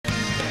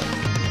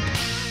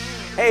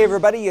Hey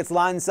everybody, it's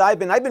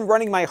Lon.TV, and I've been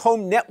running my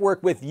home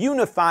network with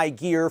Unifi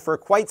gear for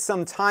quite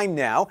some time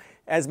now.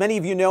 As many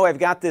of you know, I've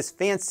got this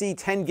fancy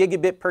 10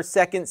 gigabit per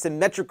second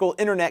symmetrical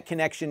internet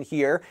connection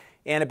here.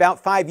 And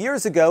about 5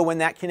 years ago, when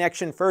that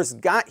connection first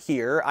got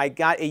here, I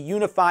got a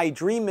Unifi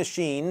Dream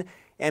Machine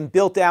and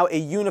built out a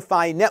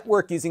Unifi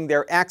network using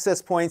their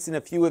access points and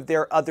a few of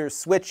their other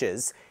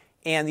switches.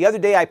 And the other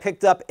day I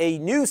picked up a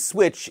new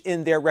switch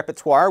in their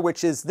repertoire,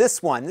 which is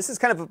this one. This is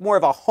kind of more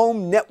of a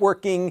home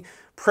networking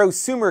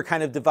prosumer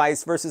kind of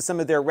device versus some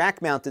of their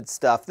rack-mounted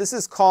stuff. This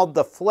is called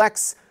the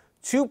Flex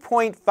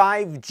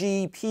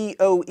 2.5G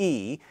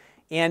POE,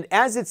 and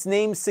as its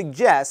name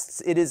suggests,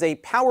 it is a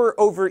power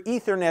over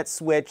Ethernet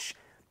switch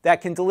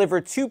that can deliver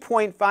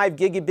 2.5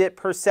 gigabit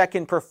per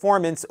second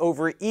performance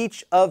over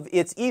each of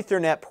its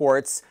Ethernet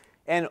ports,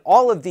 and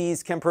all of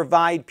these can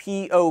provide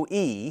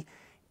PoE.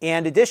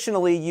 And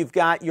additionally, you've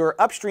got your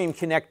upstream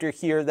connector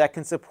here that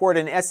can support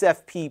an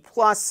SFP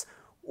Plus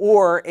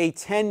or a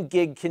 10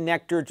 gig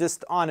connector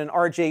just on an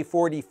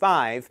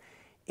RJ45.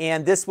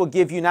 And this will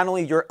give you not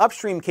only your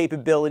upstream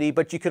capability,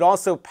 but you could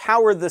also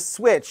power the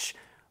switch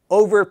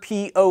over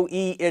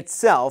PoE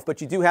itself,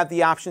 but you do have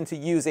the option to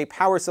use a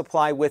power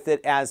supply with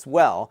it as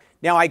well.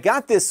 Now, I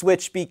got this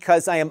switch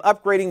because I am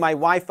upgrading my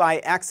Wi-Fi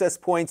access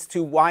points to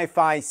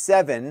Wi-Fi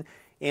 7,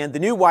 and the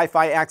new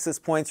Wi-Fi access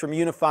points from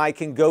Unifi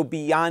can go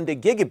beyond a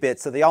gigabit,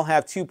 so they all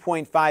have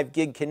 2.5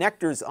 gig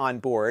connectors on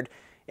board.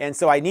 And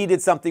so I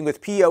needed something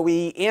with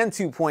PoE and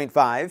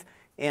 2.5,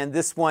 and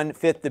this one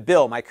fit the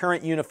bill. My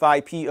current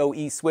Unifi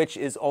PoE switch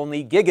is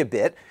only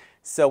gigabit.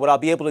 So what I'll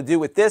be able to do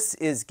with this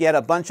is get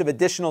a bunch of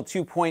additional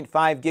 2.5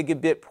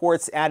 gigabit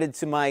ports added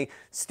to my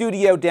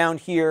studio down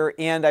here,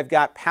 and I've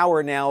got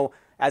power now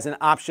as an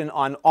option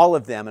on all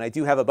of them. And I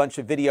do have a bunch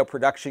of video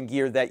production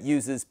gear that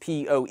uses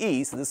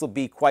PoE, so this will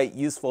be quite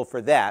useful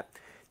for that.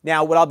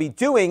 Now, what I'll be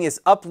doing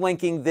is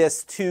uplinking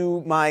this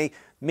to my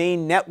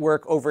main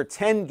network over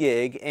 10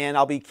 gig, and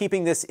I'll be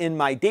keeping this in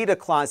my data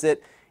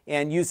closet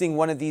and using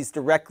one of these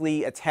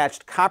directly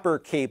attached copper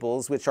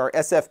cables, which are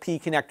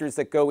SFP connectors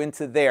that go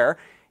into there.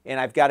 And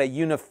I've got a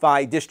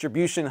Unifi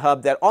distribution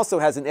hub that also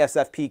has an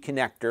SFP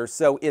connector,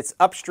 so its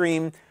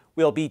upstream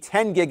will be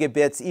 10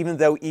 gigabits, even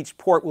though each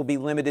port will be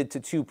limited to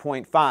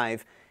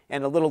 2.5.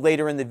 And a little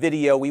later in the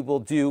video, we will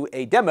do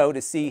a demo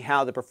to see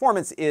how the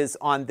performance is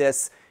on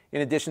this, in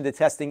addition to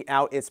testing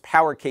out its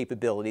power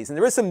capabilities. And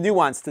there is some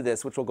nuance to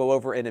this, which we'll go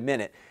over in a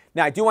minute.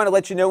 Now, I do want to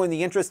let you know, in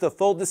the interest of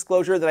full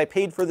disclosure, that I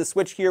paid for the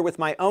switch here with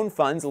my own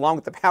funds, along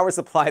with the power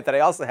supply that I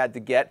also had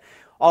to get.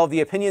 All of the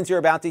opinions you're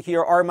about to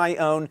hear are my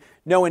own.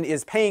 No one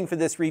is paying for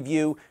this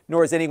review,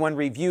 nor has anyone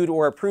reviewed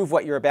or approved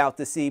what you're about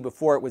to see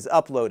before it was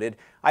uploaded.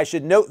 I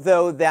should note,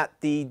 though, that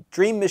the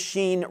Dream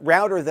Machine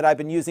router that I've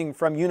been using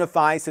from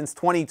Unifi since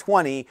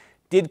 2020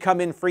 did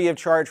come in free of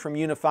charge from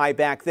Unifi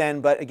back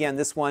then, but again,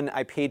 this one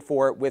I paid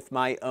for with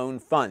my own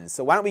funds.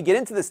 So why don't we get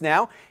into this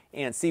now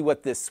and see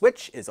what this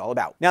switch is all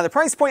about. Now, the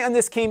price point on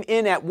this came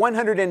in at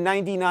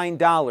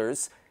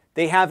 $199.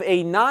 They have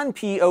a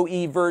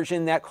non-PoE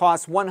version that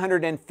costs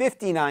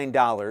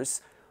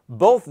 $159.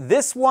 Both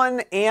this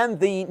one and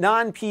the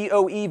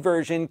non-PoE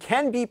version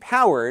can be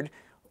powered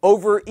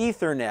over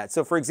Ethernet.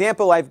 So for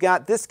example, I've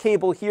got this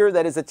cable here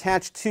that is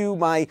attached to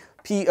my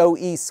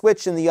PoE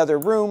switch in the other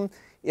room.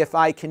 If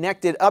I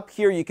connect it up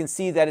here, you can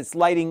see that it's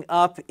lighting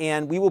up,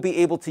 and we will be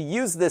able to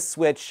use this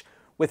switch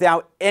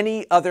without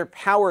any other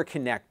power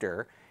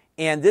connector.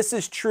 And this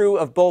is true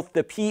of both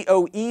the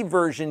PoE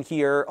version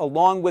here,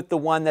 along with the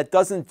one that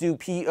doesn't do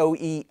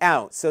PoE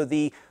out. So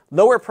the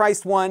lower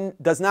priced one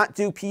does not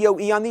do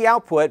PoE on the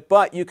output,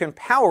 but you can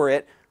power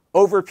it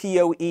over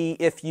PoE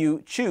if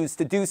you choose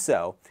to do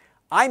so.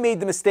 I made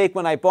the mistake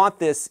when I bought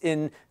this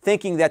in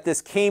thinking that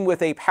this came with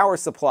a power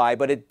supply,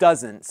 but it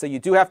doesn't. So you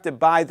do have to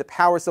buy the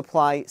power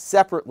supply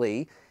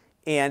separately,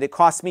 and it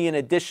cost me an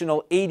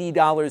additional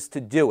 $80 to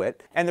do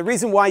it. And the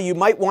reason why you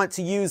might want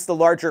to use the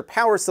larger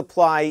power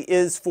supply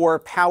is for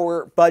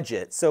power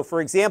budget. So for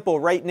example,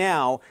 right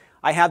now,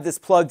 I have this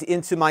plugged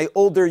into my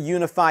older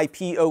Unifi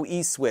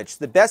PoE switch.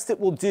 The best it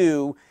will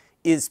do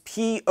is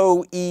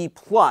PoE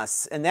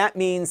Plus, and that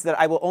means that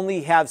I will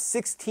only have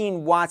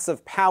 16 watts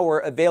of power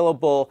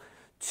available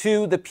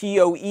to the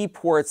PoE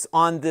ports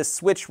on this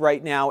switch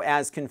right now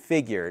as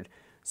configured.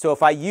 So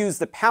if I use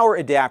the power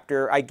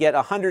adapter, I get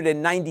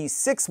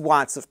 196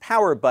 watts of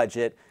power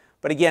budget,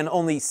 but again,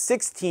 only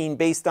 16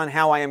 based on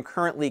how I am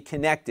currently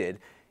connected.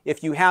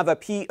 If you have a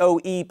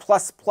PoE+++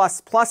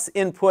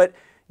 input,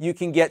 you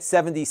can get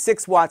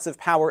 76 watts of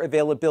power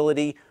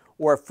availability,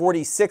 or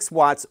 46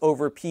 watts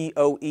over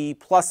PoE++.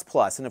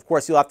 And of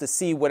course, you'll have to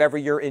see whatever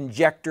your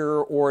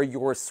injector or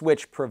your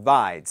switch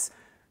provides.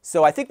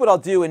 So I think what I'll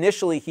do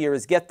initially here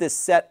is get this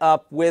set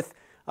up with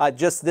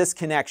just this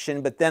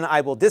connection, but then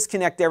I will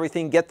disconnect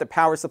everything, get the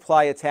power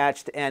supply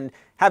attached, and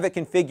have it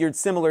configured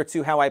similar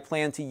to how I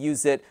plan to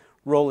use it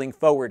rolling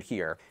forward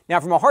here.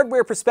 Now, from a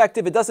hardware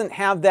perspective, it doesn't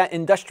have that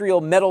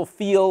industrial metal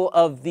feel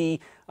of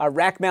the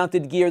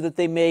rack-mounted gear that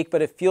they make,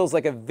 but it feels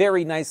like a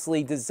very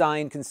nicely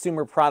designed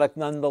consumer product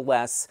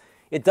nonetheless.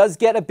 It does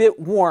get a bit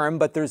warm,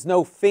 but there's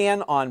no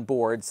fan on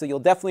board, so you'll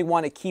definitely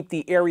want to keep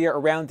the area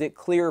around it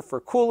clear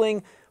for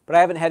cooling, but I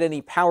haven't had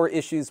any power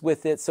issues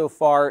with it so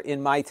far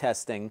in my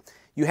testing.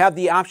 You have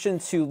the option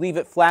to leave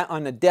it flat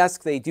on the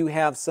desk. They do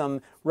have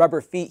some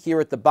rubber feet here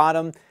at the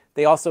bottom.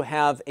 They also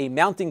have a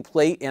mounting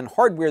plate and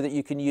hardware that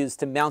you can use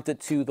to mount it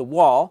to the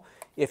wall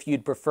if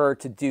you'd prefer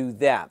to do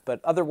that. But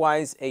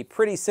otherwise, a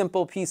pretty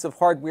simple piece of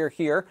hardware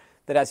here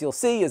that, as you'll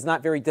see, is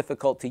not very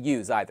difficult to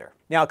use either.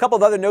 Now, a couple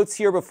of other notes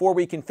here before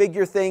we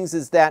configure things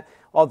is that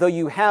although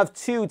you have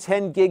two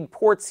 10 gig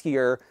ports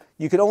here,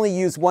 you can only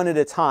use one at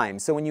a time.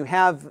 So when you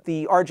have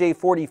the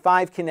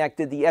RJ45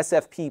 connected, the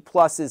SFP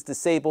Plus is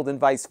disabled and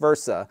vice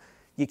versa.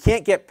 You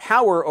can't get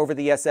power over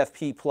the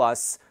SFP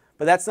Plus,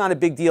 but that's not a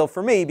big deal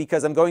for me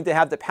because I'm going to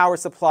have the power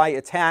supply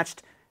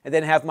attached and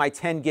then have my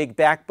 10 gig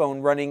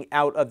backbone running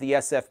out of the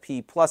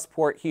SFP Plus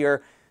port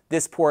here.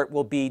 This port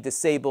will be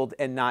disabled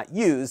and not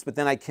used, but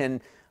then I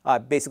can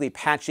basically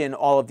patch in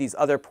all of these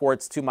other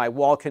ports to my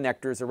wall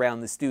connectors around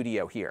the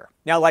studio here.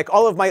 Now, like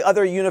all of my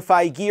other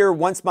Unifi gear,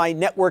 once my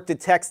network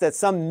detects that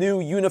some new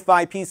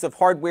Unifi piece of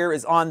hardware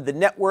is on the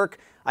network,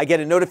 I get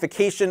a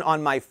notification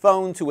on my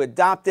phone to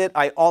adopt it.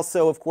 I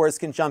also, of course,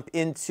 can jump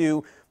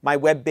into my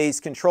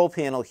web-based control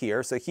panel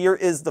here. So here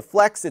is the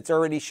Flex. It's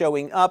already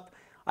showing up.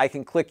 I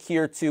can click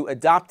here to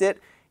adopt it,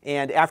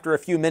 and after a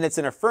few minutes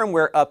in a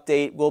firmware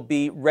update, we'll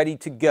be ready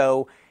to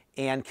go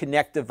and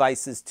connect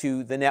devices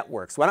to the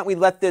network. So why don't we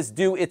let this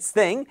do its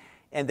thing,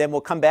 and then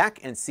we'll come back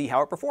and see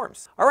how it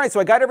performs. All right, so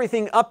I got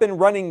everything up and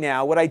running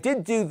now. What I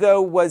did do,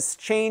 though, was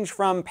change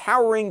from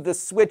powering the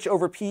switch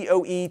over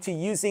PoE to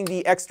using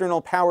the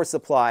external power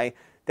supply.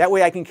 That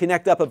way I can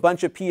connect up a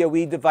bunch of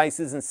PoE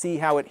devices and see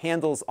how it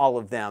handles all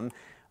of them.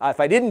 If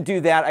I didn't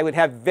do that, I would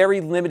have very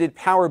limited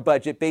power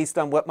budget based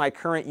on what my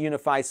current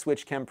Unifi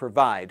switch can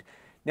provide.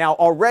 Now,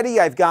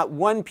 already I've got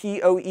one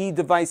PoE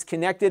device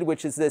connected,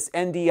 which is this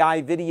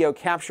NDI video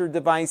capture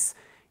device.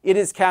 It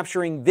is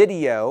capturing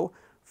video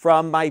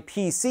from my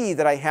PC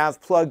that I have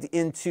plugged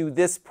into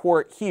this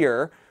port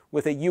here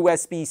with a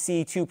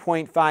USB-C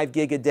 2.5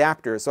 gig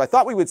adapter. So I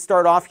thought we would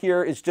start off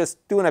here is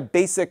just doing a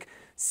basic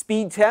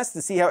speed test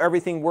to see how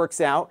everything works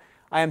out.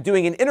 I am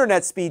doing an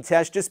internet speed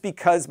test just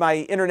because my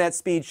internet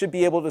speed should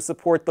be able to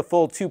support the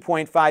full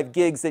 2.5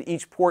 gigs that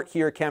each port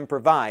here can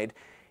provide.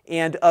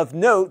 And of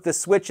note, the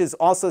switch is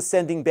also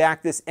sending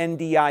back this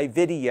NDI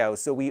video,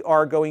 so we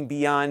are going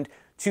beyond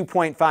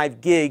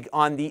 2.5 gig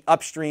on the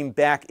upstream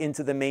back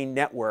into the main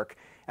network.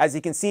 As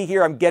you can see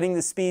here, I'm getting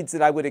the speeds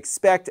that I would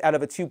expect out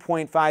of a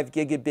 2.5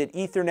 gigabit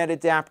Ethernet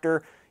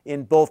adapter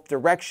in both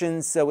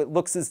directions, so it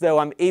looks as though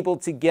I'm able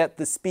to get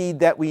the speed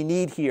that we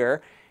need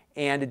here.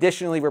 And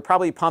additionally, we're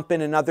probably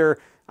pumping another,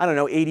 I don't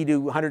know, 80 to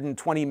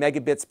 120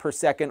 megabits per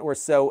second or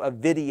so of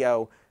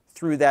video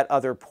through that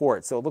other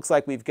port. So it looks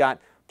like we've got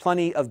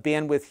plenty of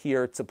bandwidth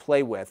here to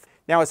play with.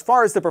 Now, as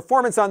far as the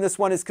performance on this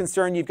one is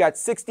concerned, you've got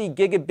 60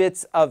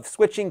 gigabits of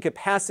switching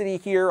capacity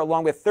here,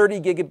 along with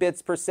 30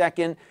 gigabits per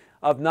second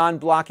of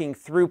non-blocking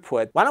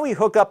throughput. Why don't we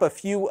hook up a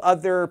few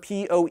other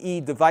PoE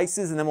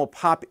devices, and then we'll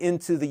pop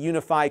into the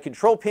Unifi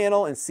control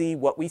panel and see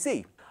what we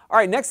see. All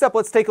right, next up,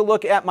 let's take a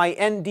look at my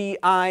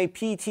NDI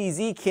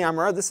PTZ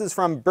camera. This is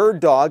from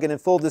BirdDog, and in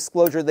full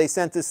disclosure, they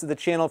sent this to the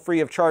channel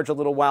free of charge a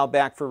little while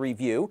back for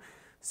review.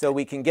 So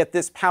we can get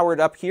this powered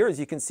up here. As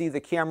you can see,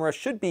 the camera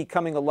should be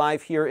coming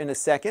alive here in a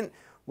second.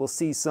 We'll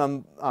see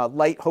some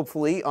light,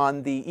 hopefully,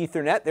 on the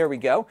Ethernet. There we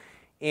go.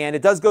 And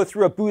it does go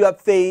through a boot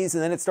up phase,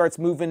 and then it starts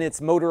moving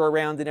its motor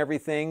around and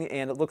everything,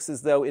 and it looks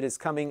as though it is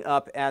coming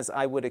up as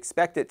I would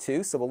expect it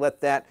to. So we'll let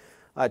that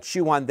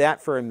chew on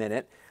that for a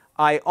minute.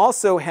 I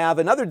also have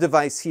another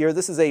device here.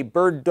 This is a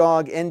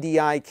BirdDog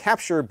NDI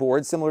capture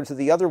board, similar to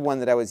the other one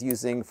that I was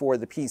using for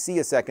the PC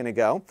a second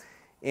ago.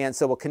 And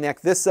so we'll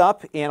connect this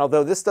up, and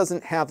although this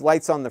doesn't have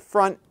lights on the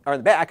front or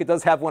the back, it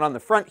does have one on the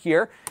front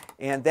here,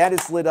 and that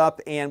is lit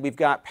up, and we've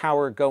got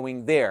power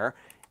going there.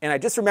 And I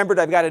just remembered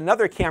I've got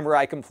another camera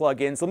I can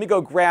plug in, so let me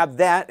go grab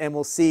that, and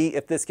we'll see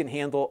if this can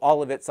handle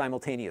all of it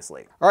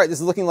simultaneously. All right, this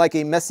is looking like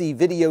a messy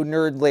video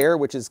nerd lair,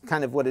 which is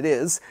kind of what it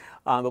is.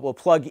 But we'll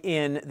plug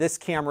in this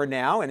camera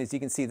now, and as you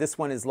can see, this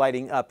one is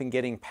lighting up and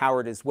getting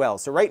powered as well.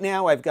 So right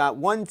now, I've got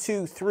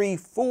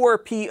 4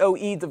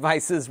 PoE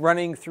devices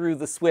running through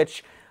the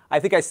switch. I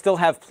think I still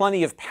have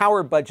plenty of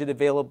power budget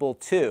available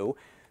too.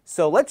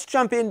 So let's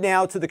jump in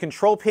now to the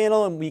control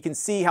panel, and we can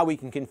see how we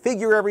can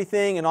configure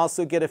everything and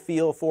also get a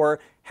feel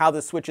for how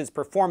the switch is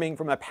performing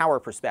from a power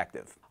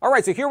perspective. All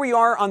right, so here we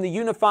are on the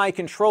Unifi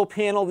control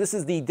panel. This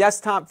is the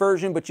desktop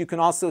version, but you can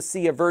also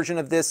see a version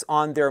of this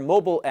on their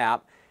mobile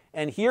app.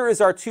 And here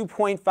is our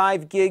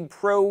 2.5 gig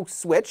Pro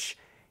switch.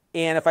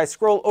 And if I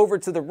scroll over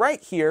to the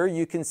right here,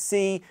 you can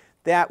see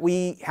that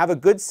we have a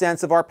good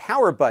sense of our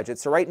power budget.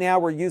 So right now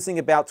we're using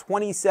about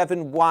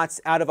 27 watts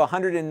out of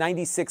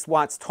 196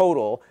 watts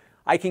total.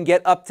 I can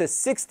get up to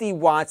 60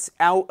 watts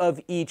out of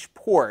each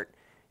port.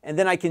 And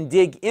then I can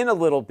dig in a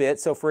little bit.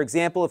 So for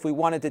example, if we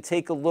wanted to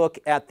take a look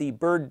at the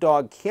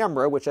BirdDog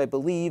camera, which I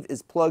believe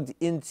is plugged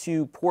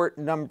into port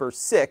number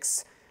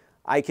 6,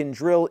 I can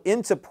drill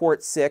into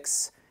port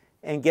 6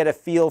 and get a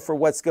feel for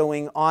what's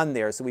going on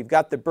there. So we've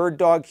got the bird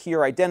dog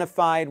here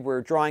identified.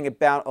 We're drawing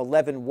about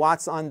 11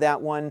 watts on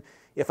that one.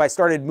 If I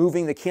started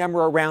moving the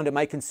camera around, it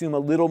might consume a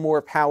little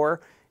more power,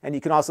 and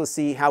you can also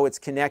see how it's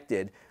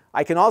connected.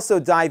 I can also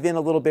dive in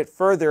a little bit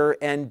further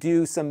and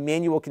do some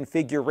manual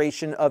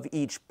configuration of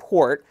each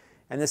port.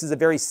 And this is a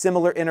very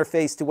similar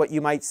interface to what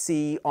you might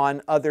see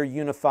on other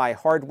Unifi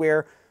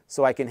hardware.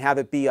 So I can have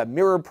it be a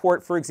mirror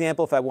port, for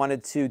example, if I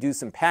wanted to do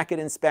some packet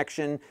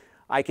inspection.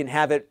 I can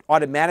have it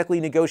automatically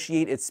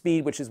negotiate its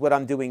speed, which is what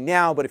I'm doing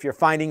now. But if you're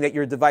finding that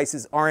your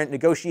devices aren't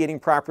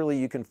negotiating properly,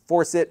 you can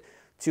force it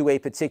to a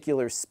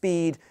particular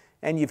speed.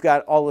 And you've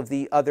got all of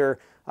the other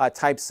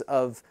types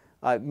of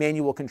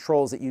manual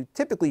controls that you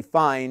typically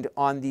find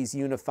on these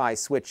Unifi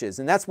switches.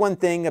 And that's one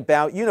thing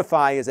about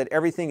Unifi, is that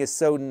everything is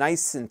so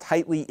nice and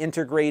tightly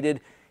integrated.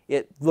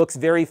 It looks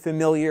very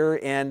familiar,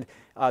 and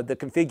the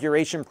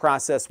configuration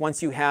process,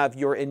 once you have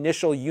your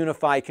initial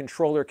Unifi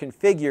controller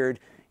configured,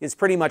 is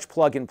pretty much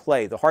plug and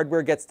play. The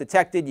hardware gets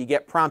detected, you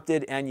get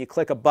prompted, and you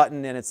click a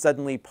button and it's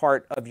suddenly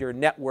part of your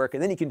network,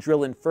 and then you can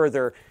drill in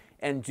further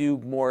and do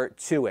more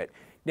to it.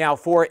 Now,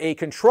 for a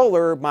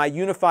controller, my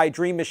Unifi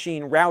Dream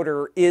Machine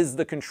router is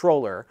the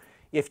controller.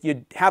 If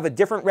you have a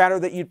different router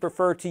that you'd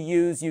prefer to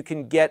use, you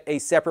can get a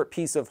separate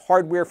piece of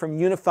hardware from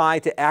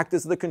Unifi to act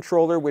as the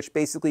controller, which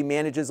basically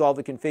manages all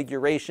the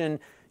configuration.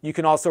 You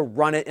can also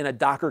run it in a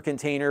Docker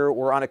container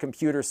or on a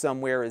computer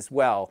somewhere as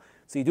well.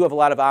 So you do have a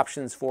lot of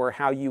options for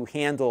how you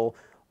handle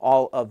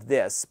all of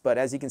this. But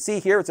as you can see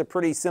here, it's a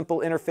pretty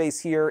simple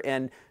interface here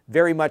and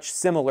very much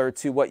similar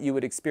to what you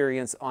would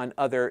experience on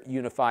other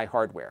Unifi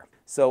hardware.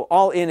 So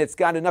all in, it's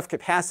got enough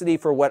capacity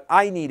for what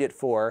I need it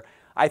for.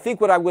 I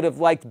think what I would have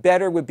liked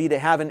better would be to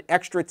have an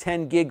extra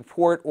 10 gig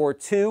port or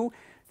two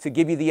to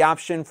give you the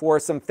option for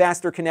some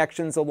faster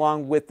connections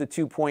along with the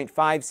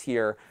 2.5s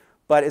here.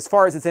 But as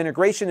far as its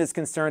integration is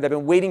concerned, I've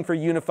been waiting for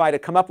Unifi to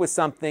come up with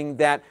something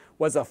that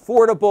was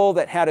affordable,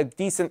 that had a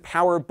decent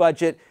power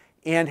budget,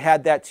 and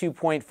had that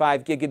 2.5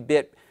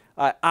 gigabit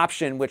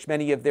option, which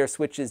many of their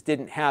switches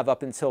didn't have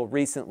up until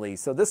recently.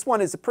 So this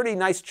one is a pretty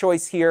nice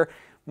choice here.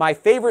 My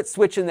favorite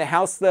switch in the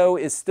house, though,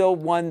 is still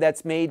one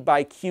that's made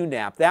by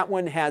QNAP. That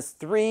one has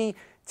 3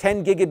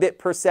 10 gigabit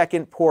per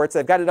second ports.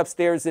 I've got it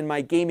upstairs in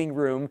my gaming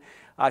room.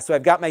 So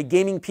I've got my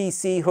gaming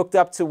PC hooked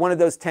up to one of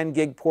those 10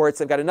 gig ports.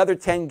 I've got another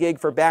 10 gig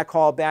for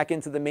backhaul back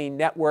into the main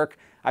network.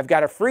 I've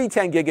got a free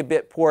 10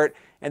 gigabit port,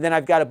 and then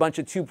I've got a bunch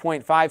of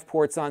 2.5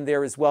 ports on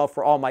there as well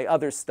for all my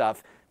other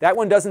stuff. That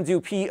one doesn't do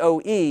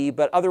PoE,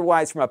 but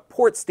otherwise from a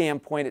port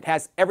standpoint, it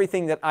has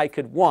everything that I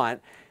could want.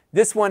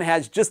 This one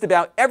has just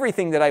about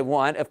everything that I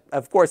want.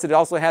 Of course, it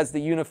also has the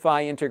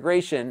Unifi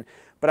integration,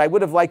 but I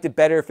would have liked it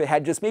better if it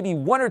had just maybe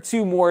 1 or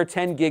 2 more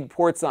 10 gig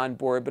ports on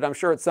board, but I'm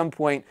sure at some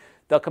point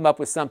they'll come up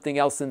with something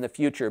else in the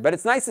future. But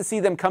it's nice to see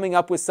them coming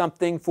up with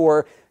something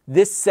for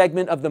this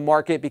segment of the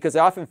market, because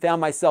I often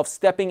found myself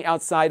stepping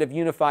outside of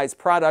Unifi's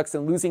products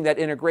and losing that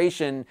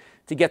integration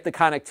to get the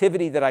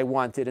connectivity that I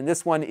wanted. And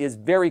this one is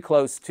very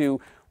close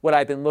to what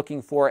I've been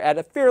looking for at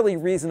a fairly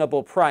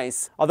reasonable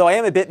price. Although I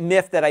am a bit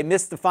miffed that I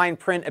missed the fine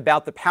print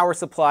about the power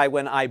supply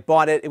when I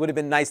bought it. It would have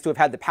been nice to have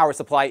had the power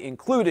supply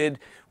included,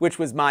 which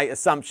was my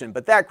assumption.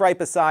 But that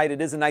gripe aside, it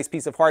is a nice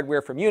piece of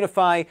hardware from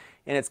Unifi,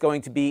 and it's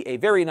going to be a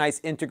very nice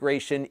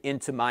integration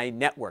into my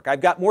network.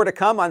 I've got more to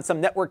come on some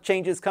network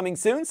changes coming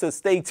soon, so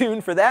stay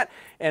tuned for that.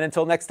 And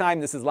until next time,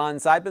 this is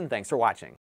Lon.TV. Thanks for watching.